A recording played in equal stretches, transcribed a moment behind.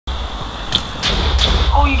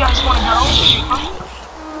you guys want to go? Huh?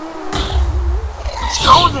 Let's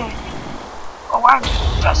go then. Oh, I'm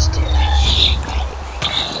invested.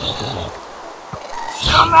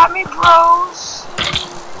 Come at me, bros.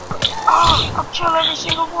 Oh, I'll kill every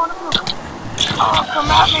single one of them. Oh, come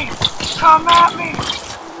at me. Come at me.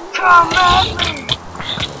 Come at me.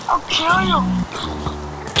 I'll kill you.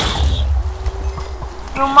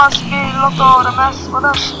 You must be loco to mess with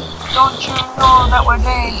us. Don't you know that we're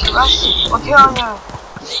dangerous? We'll kill you.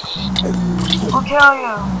 We'll kill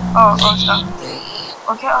you. Oh, stop.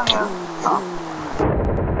 We'll kill you. Oh.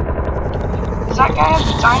 Does that guy have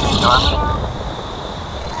the diamond armor now?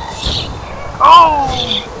 Oh!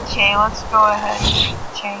 Okay, let's go ahead and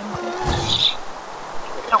change it.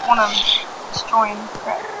 Don't want to destroy him.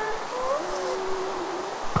 Right.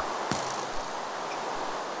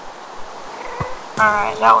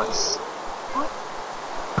 Alright, that was...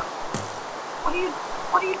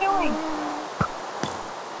 What are you doing?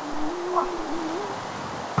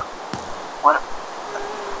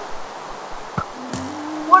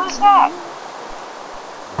 What is that?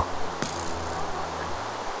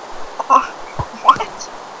 What?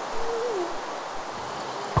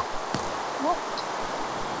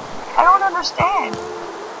 I don't understand.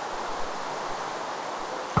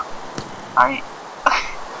 Are you...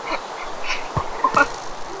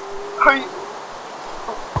 Are you...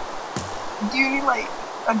 Do you need, like,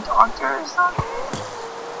 a doctor or something?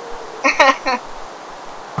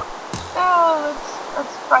 Oh,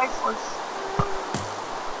 that's priceless.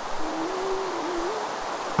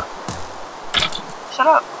 Shut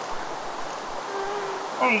up.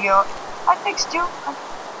 There you go. I fixed you.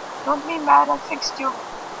 Don't be mad, I fixed you.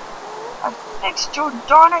 I fixed you,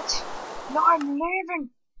 darn it. Now I'm leaving.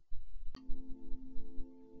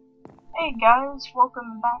 Hey guys,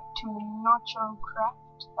 welcome back to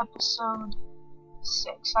NachoCraft, episode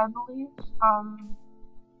 6, I believe.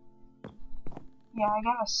 Yeah, I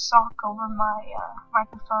got a sock over my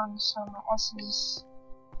microphone, so my S's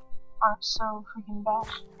aren't so freaking bad.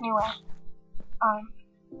 Anyway, I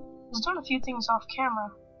was doing a few things off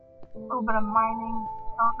camera. A little bit of mining.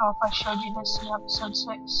 I don't know if I showed you this in episode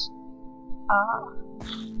 6.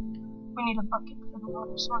 We need a bucket for the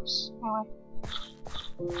water source. Anyway.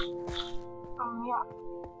 Yeah.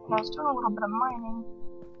 And I was doing a little bit of mining,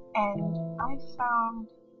 and I found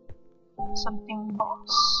something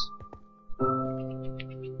boss.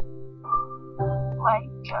 Like,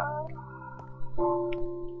 come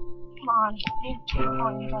on, need to keep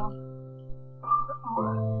going down.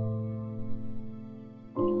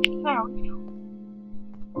 There we go.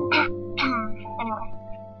 Anyway,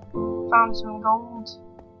 found some gold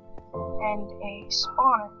and a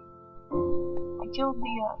spawner. I killed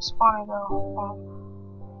the spawner though,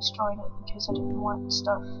 destroyed it because I didn't want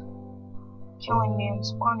stuff killing me and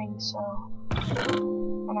spawning, so...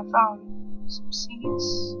 And I found some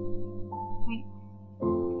seeds, wheat,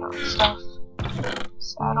 stuff,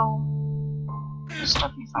 saddle, just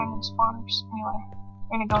stuff you find in spawners. Anyway,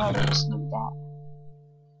 we're gonna go ahead and just loot that.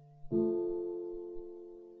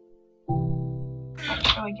 Make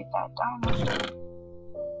sure we get that diamond.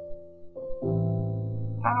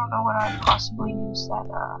 I don't know what I'd possibly use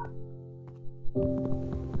that, I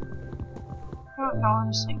don't know,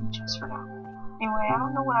 I'm just leaving chest for now. Anyway, I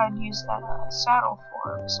don't know what I'd use that, saddle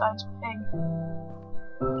for, besides pig.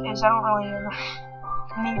 Because I don't really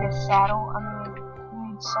need a saddle, I mean, I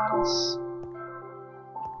need saddles.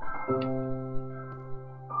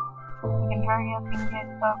 We can hurry up and get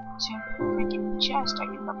up to the freaking chest, I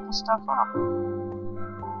can look this stuff up.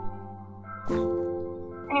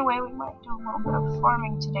 Anyway, we might do a little bit of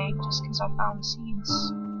farming today, just because I found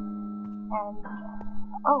seeds. And,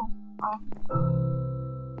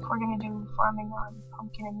 if we're gonna do farming on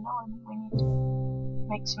pumpkin and melon, we need to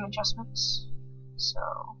make some adjustments. So,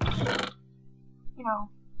 drop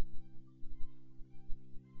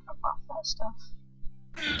off that stuff.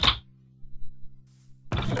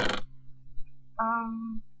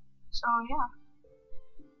 So yeah.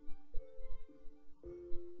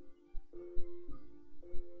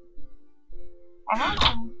 I don't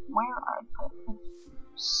know where I put the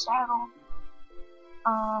saddle.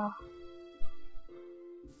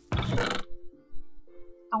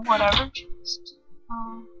 The whatever chest. I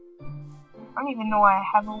don't even know why I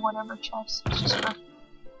have a whatever chest. It's just for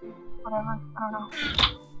whatever. I don't know.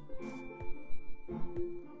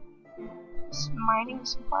 Some mining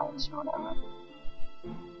supplies or whatever.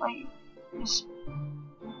 Like, just.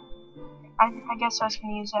 I guess I was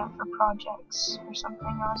gonna use that for projects or something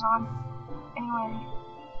I was on. Anyway,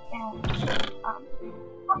 and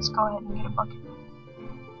let's go ahead and get a bucket.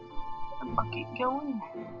 Get a bucket going.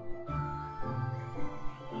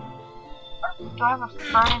 Do I have a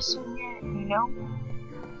furnace in here? No.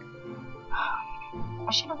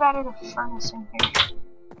 I should have added a furnace in here.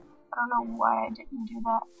 I don't know why I didn't do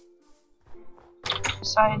that.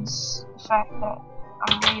 Besides the fact that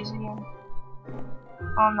I'm lazy and...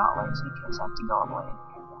 well, I'm not lazy because I have to go all the way in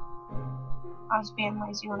here. I was being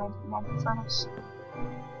lazy when I didn't have the furnace.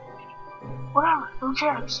 Whatever, who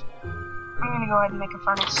cares? I'm gonna go ahead and make a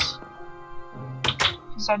furnace.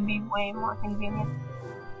 Because that'd be way more convenient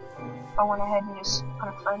if I went ahead and just put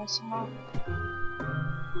a furnace in there.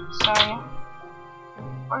 So yeah.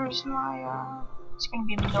 Where's my, it's gonna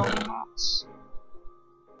be building mats.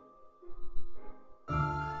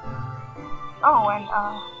 Oh, and,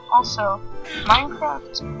 also,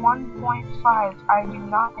 Minecraft 1.5, I do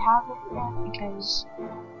not have it yet because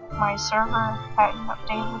my server hadn't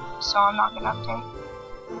updated, so I'm not gonna update.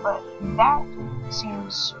 But that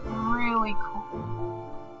seems really cool.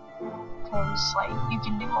 Because, like, you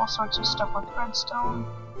can do all sorts of stuff with redstone.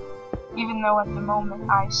 Even though at the moment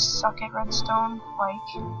I suck at redstone,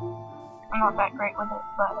 like, I'm not that great with it,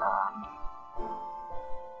 but,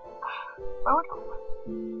 I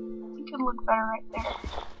think it would look better right there.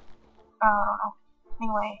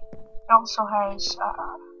 Anyway, it also has,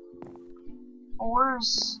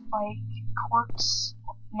 ores, like, quartz,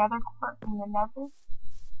 nether quartz in the nether, or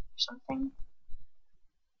something.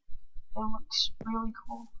 It looks really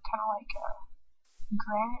cool, kinda like,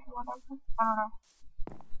 granite or whatever, I don't know.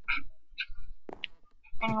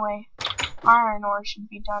 Anyway, iron ore should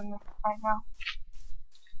be done right now.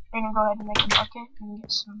 We're gonna go ahead and make a bucket and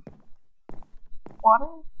get some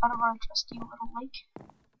water out of our trusty little lake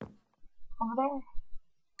over there.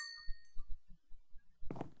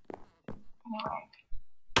 Anyway.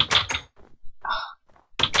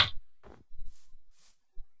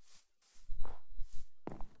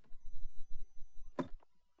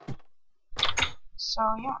 So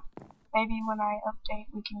yeah, maybe when I update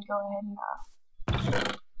we can go ahead and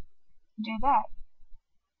do that.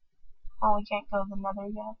 Well, we can't go to the nether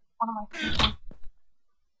yet. What am I thinking?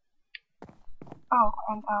 Oh,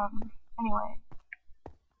 and anyway,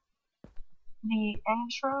 the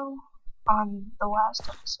intro on the last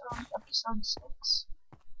episode, episode 6.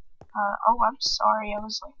 Oh, I'm sorry, I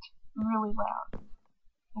was like really loud.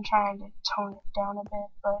 I'm trying to tone it down a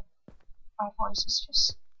bit, but my voice is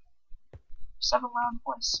just have a loud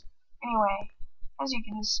voice. Anyway, as you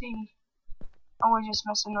can see, I was just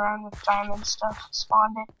messing around with diamond stuff,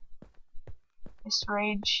 spawned it. This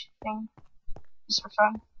rage thing, just for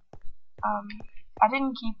fun. I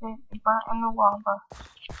didn't keep it, it burnt in the lava.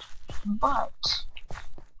 But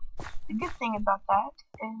the good thing about that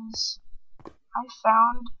is I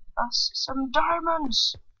found us some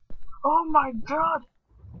diamonds. Oh my god,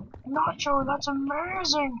 Nacho, that's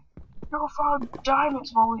amazing. You found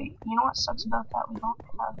diamonds. Well, you know what sucks about that? We don't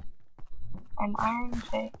have an iron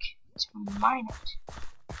pick to mine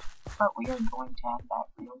it. But we are going to have that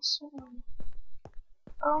real soon.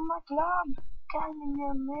 Oh my god, Carmen,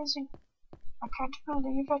 you're amazing. I can't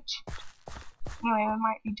believe it. Anyway, we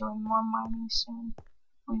might be doing more mining soon.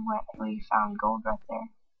 We found gold right there.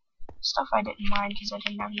 Stuff I didn't mine because I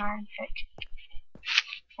didn't have an iron pick.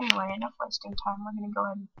 Anyway, enough wasting time. We're gonna go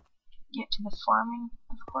ahead and get to the farming,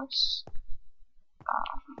 of course.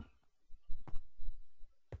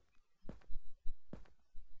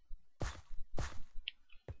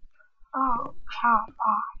 Oh, come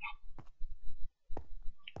on.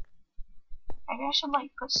 Maybe I should,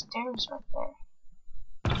 like, put stairs right there.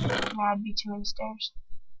 Nah, it'd be too many stairs.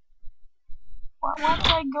 Why did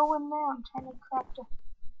I go in there? I'm trying to craft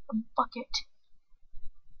a bucket.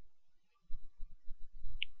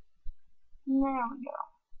 There we go.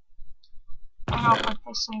 And I'll put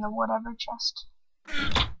this in the whatever chest.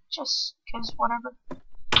 Just cause whatever.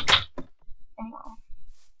 Anyway.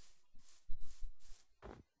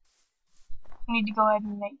 I need to go ahead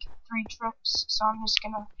and make 3 trips, so I'm just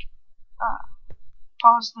gonna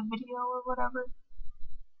pause the video or whatever.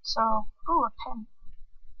 So, ooh, a pen.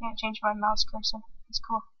 Yeah, change my mouse cursor. It's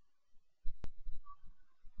cool.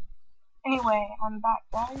 Anyway, I'm back,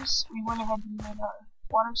 guys. We went ahead and made our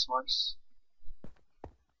water source.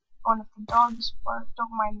 Oh, and if the dogs bark,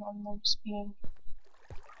 don't mind them. They're just being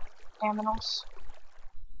aminals.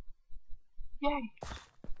 Yay!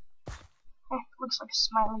 Looks like a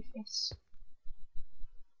smiley face.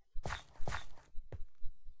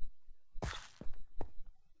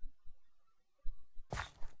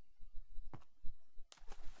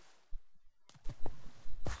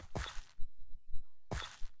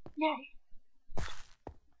 Yay!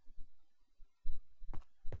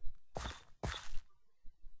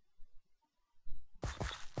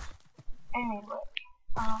 Anyway,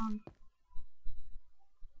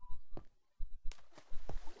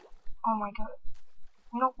 Oh my god.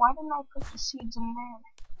 You know, why didn't I put the seeds in there?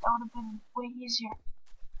 That would have been way easier.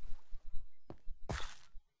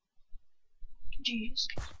 Jeez.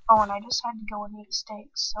 Oh, and I just had to go and eat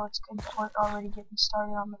steaks, so it's good that we're already getting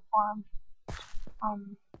started on the farm.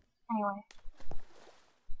 Anyway.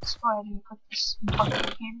 Let's go ahead and put this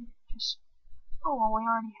bucket here. Just, oh, well, we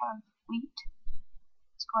already have wheat.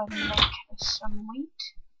 Let's go ahead and make some wheat.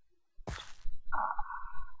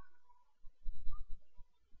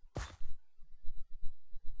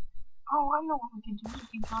 Oh, I know what we can do. We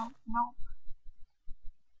can go, no.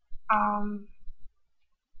 I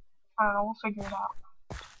don't know, we'll figure it out.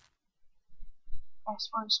 I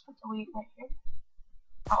suppose just put the wheat right here.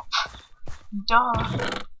 Oh, duh.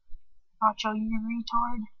 Nacho, you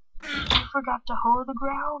retard. You forgot to hoe the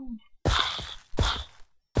ground.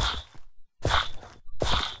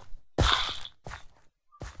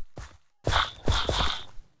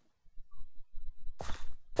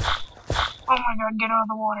 Oh my god, get out of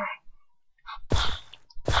the water.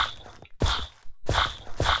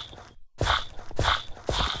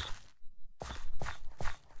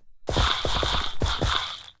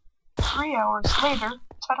 Hours later,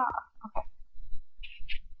 ta-da! Okay.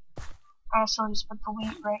 So just put the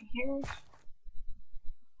wheat right here.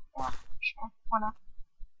 Yeah, sure, why not?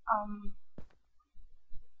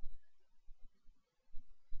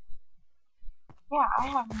 Yeah, I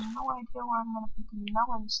have no idea where I'm gonna put the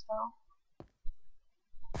melons though.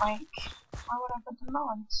 Like, where would I put the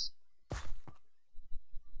melons?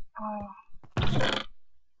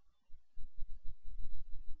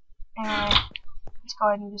 Anyway, let's go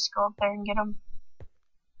ahead and just go up there and get them.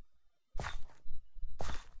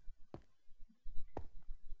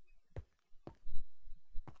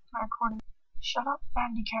 My recording. Shut up,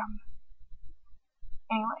 Bandicam.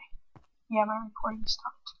 Anyway, yeah, my recording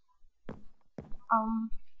stopped. Oh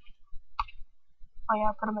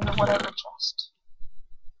yeah, put them in the whatever chest.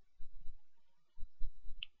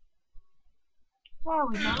 There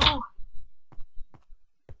we go.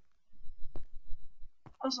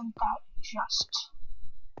 Isn't that just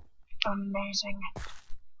amazing?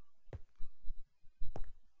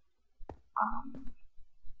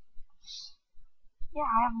 Yeah,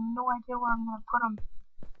 I have no idea where I'm gonna put them.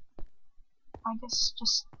 I guess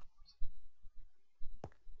just...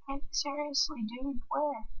 Like, seriously, dude,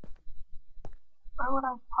 where? Where would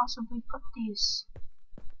I possibly put these?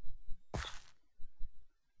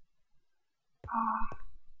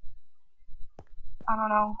 I don't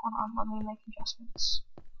know. Hold on, let me make adjustments.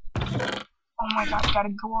 Oh my god, gotta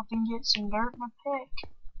go up and get some dirt and a pick.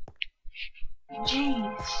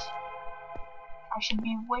 Jeez. I should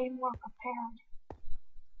be way more prepared.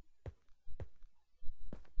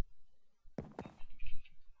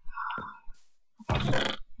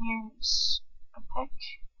 Okay, here's a pick.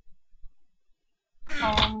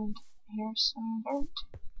 And here's some dirt.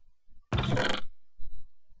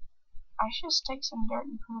 I should just take some dirt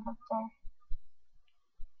and put it up there.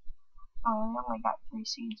 Oh, we only got 3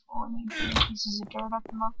 seeds. We'll need 3 pieces of dirt at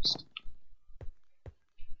the most.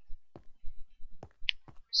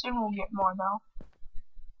 Soon we'll get more though.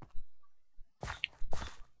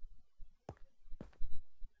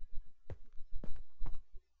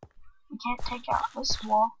 We can't take out this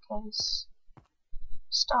wall because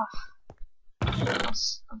stuff.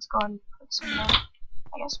 Let's go ahead and put some dirt.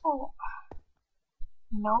 I guess we'll...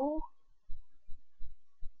 No?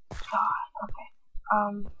 God, okay.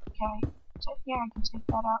 Okay. So, yeah, I can take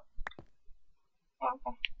that out. Yeah,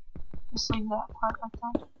 okay. Just leave that part right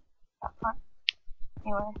there. That part.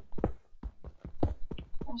 Anyway.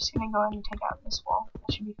 I'm just gonna go ahead and take out this wall.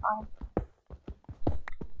 That should be fine.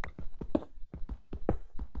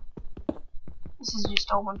 This is just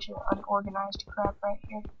a whole bunch of unorganized crap right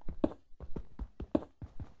here.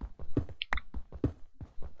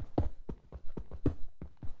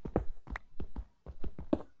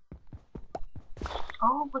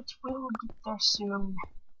 Oh, but we'll get there soon.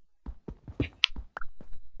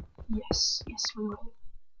 Yes, yes we will.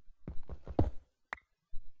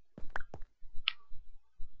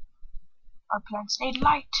 Our plants need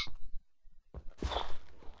light.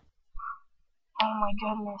 Oh my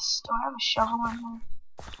goodness, do I have a shovel in there?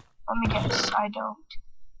 Let me guess, I don't.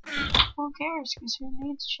 Who cares, because who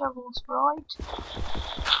needs shovels, right?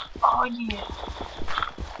 Oh yeah.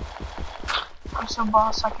 I'm so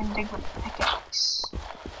boss I can dig with a pickaxe.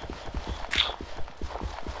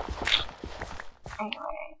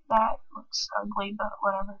 Anyway, that looks ugly, but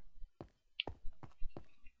whatever.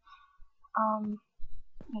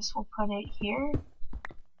 Guess we'll put it here,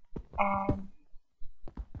 and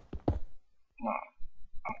there.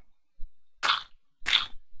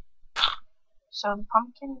 So the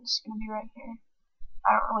pumpkin is gonna be right here.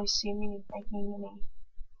 I don't really see me making any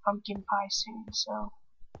pumpkin pie soon, so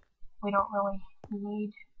we don't really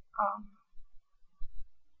need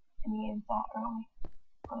any of that early.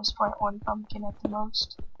 We'll just plant one pumpkin at the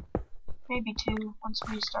most. Maybe two once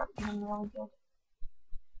we start getting really good.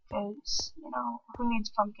 Because, you know, who needs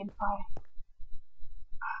pumpkin pie?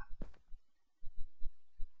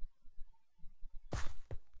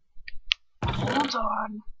 Hold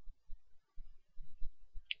on.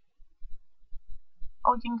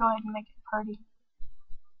 Oh, you can go ahead and make it pretty.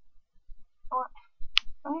 What?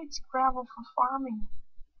 Who needs gravel for farming?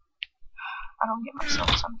 I don't get myself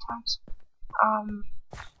sometimes.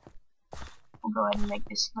 We'll go ahead and make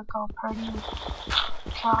this look all pretty with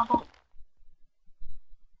gravel.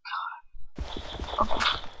 God. Okay.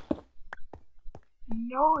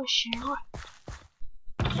 No issue.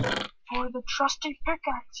 For the trusty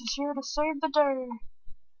pickaxe is here to save the day.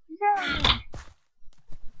 Yay!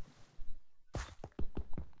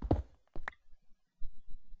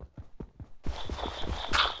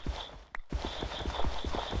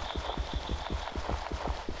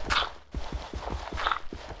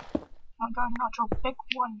 Oh my god, Nacho, pick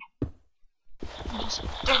one. And just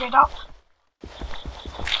dig it up.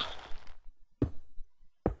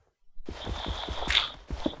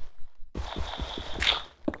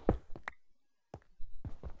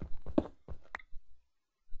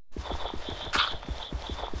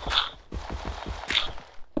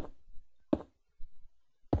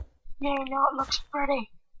 Yay, now it looks pretty.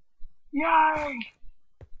 Yay!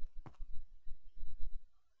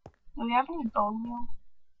 Do we have any bone meal?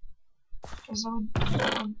 Because it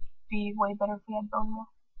would be way better if we had bone meal.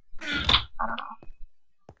 I don't know.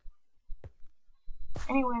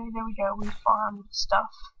 Anyway, there we go. We farmed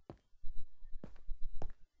stuff.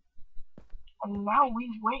 And now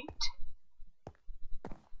we wait.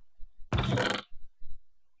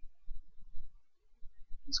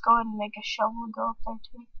 Let's go ahead and make a shovel and go up there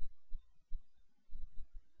too.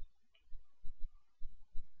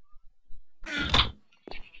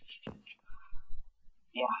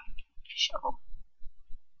 Yeah, shovel.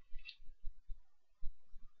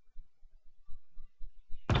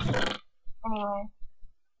 Anyway,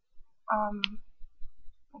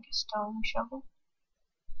 like a stone shovel.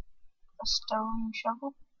 A stone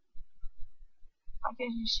shovel. I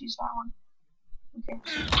could just use that one. Who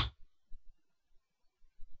cares?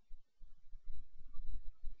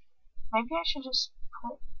 Maybe I should just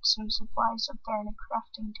put some supplies up there in a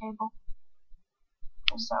crafting table.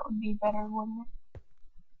 Because that would be better, wouldn't it?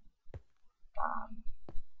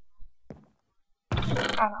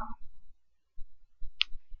 I don't know.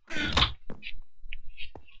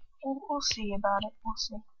 We'll see about it. We'll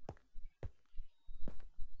see.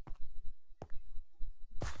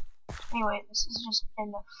 Anyway, this has just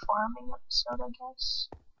been a farming episode, I guess.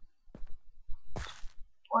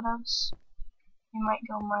 What else? We might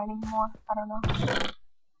go mining more. I don't know.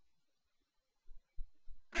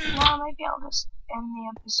 No, maybe I'll just end the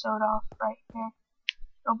episode off right here.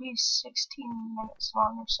 It'll be 16 minutes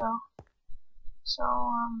long or so. So,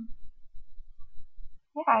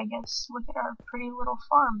 yeah, I guess look at our pretty little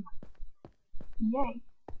farm. Yay.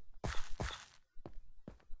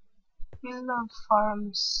 We love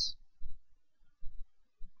farms.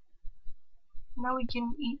 Now we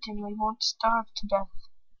can eat and we won't starve to death.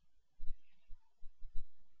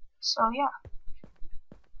 So yeah.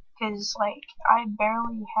 Cause like, I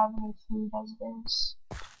barely have any food as it is.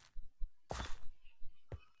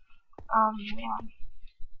 Yeah.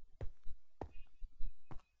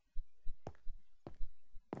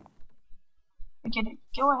 We could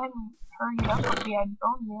go ahead and hurry it up if we had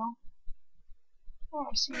bone meal.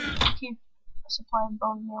 Yeah, see, we keep a supply of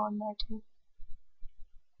bone meal in there too.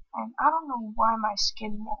 And I don't know why my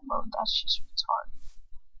skin won't load, that's just retarded.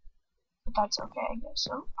 But that's okay, I guess.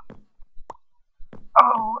 So,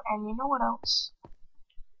 oh, and you know what else?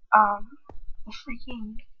 The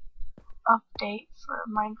freaking update for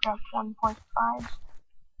Minecraft 1.5,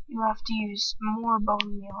 you have to use more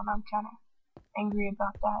bone meal, and I'm kinda angry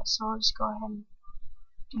about that, so let's go ahead and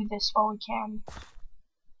do this while we can.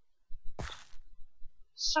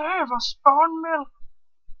 Save us, bone meal!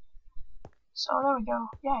 So there we go,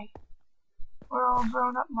 yay. We're all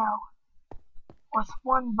grown up now, with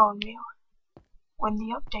one bone meal. When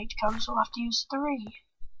the update comes, we'll have to use 3,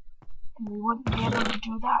 and we wouldn't be able to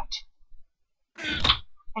do that.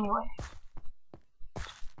 Anyway,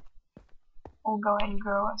 we'll go ahead and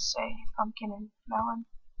grow us a pumpkin and melon.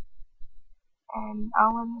 And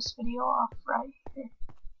I'll end this video off right here.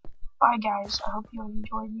 Bye guys, I hope you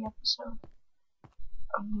enjoyed the episode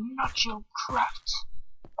of NachoCraft,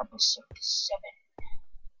 episode 7.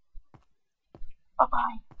 Bye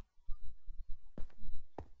bye.